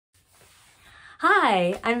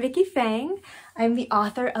Hi, I'm Vicky Fang. I'm the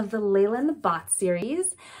author of the Layla and the Bots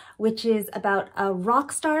series, which is about a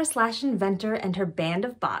rock star slash inventor and her band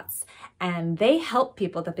of bots, and they help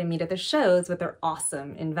people that they meet at their shows with their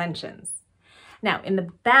awesome inventions. Now, in the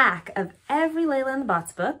back of every Layla and the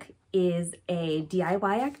Bots book is a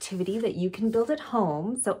DIY activity that you can build at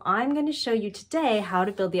home. So I'm going to show you today how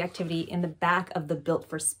to build the activity in the back of the Built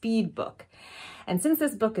for Speed book. And since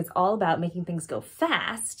this book is all about making things go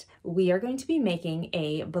fast, we are going to be making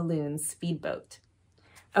a balloon speedboat.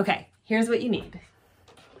 Okay, here's what you need.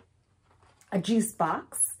 A juice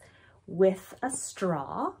box with a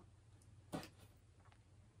straw,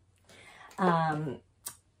 pair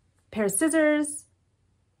of scissors,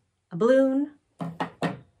 a balloon,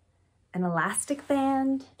 an elastic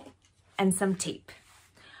band, and some tape.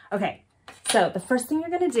 Okay, so the first thing you're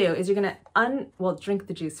gonna do is you're gonna drink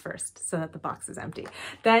the juice first so that the box is empty.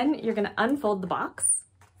 Then you're gonna unfold the box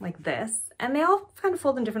like this, and they all kind of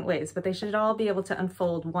fold in different ways, but they should all be able to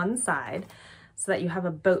unfold one side so that you have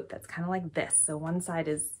a boat that's kind of like this. So one side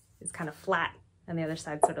is kind of flat and the other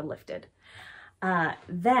side sort of lifted.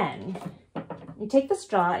 Then you take the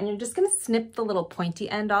straw and you're just gonna snip the little pointy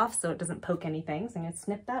end off so it doesn't poke anything. So I'm gonna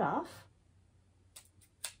snip that off.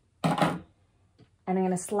 And I'm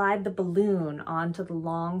gonna slide the balloon onto the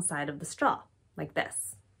long side of the straw, like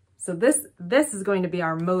this. So this is going to be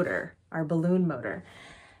our motor, our balloon motor.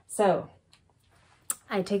 So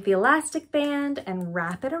I take the elastic band and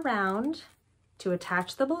wrap it around to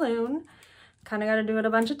attach the balloon. Kind of got to do it a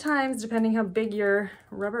bunch of times depending how big your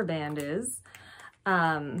rubber band is.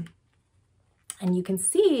 And you can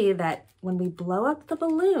see that when we blow up the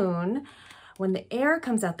balloon, when the air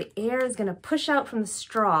comes out, the air is going to push out from the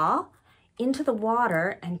straw into the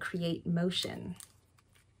water and create motion.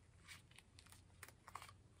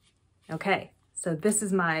 Okay, so this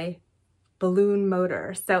is my balloon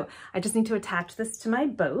motor. So I just need to attach this to my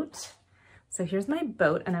boat. So here's my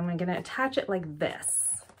boat, and I'm going to attach it like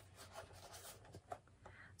this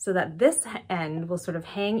so that this end will sort of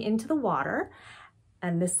hang into the water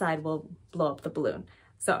and this side will blow up the balloon.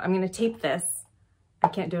 So I'm going to tape this. I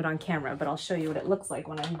can't do it on camera, but I'll show you what it looks like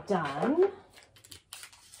when I'm done.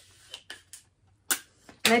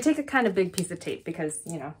 And I take a kind of big piece of tape because,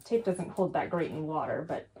 you know, tape doesn't hold that great in water,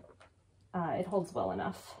 but it holds well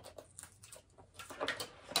enough.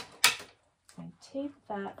 I tape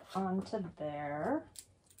that onto there.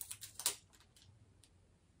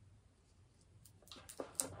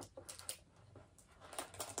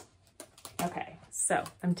 Okay, so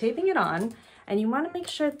I'm taping it on, and you want to make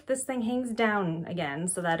sure that this thing hangs down again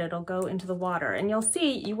so that it'll go into the water. And you'll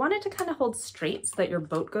see you want it to kind of hold straight so that your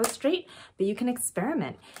boat goes straight, but you can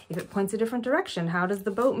experiment. If it points a different direction, how does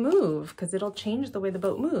the boat move? Because it'll change the way the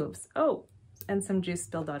boat moves. Oh, and some juice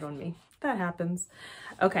spilled out on me. That happens.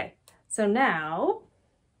 Okay, so now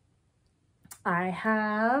I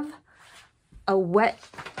have a wet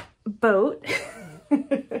boat.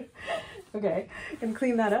 Okay, I'm gonna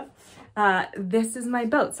clean that up. This is my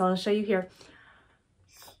boat, so I'll show you here.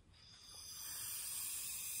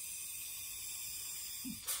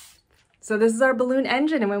 So this is our balloon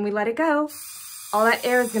engine, and when we let it go, all that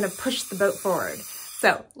air is gonna push the boat forward.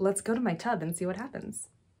 So let's go to my tub and see what happens.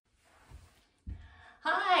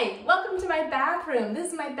 Hi, welcome to my bathroom.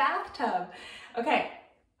 This is my bathtub. Okay,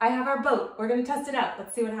 I have our boat. We're gonna test it out.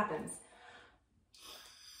 Let's see what happens.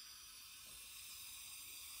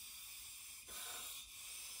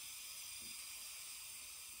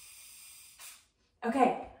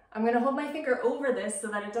 Okay, I'm gonna hold my finger over this so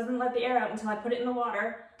that it doesn't let the air out until I put it in the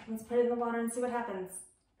water. Let's put it in the water and see what happens.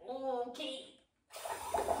 Okay.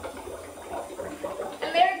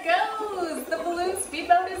 And there it goes! The balloon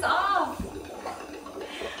speedboat is off!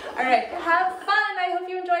 All right, have fun! I hope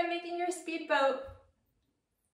you enjoy making your speedboat.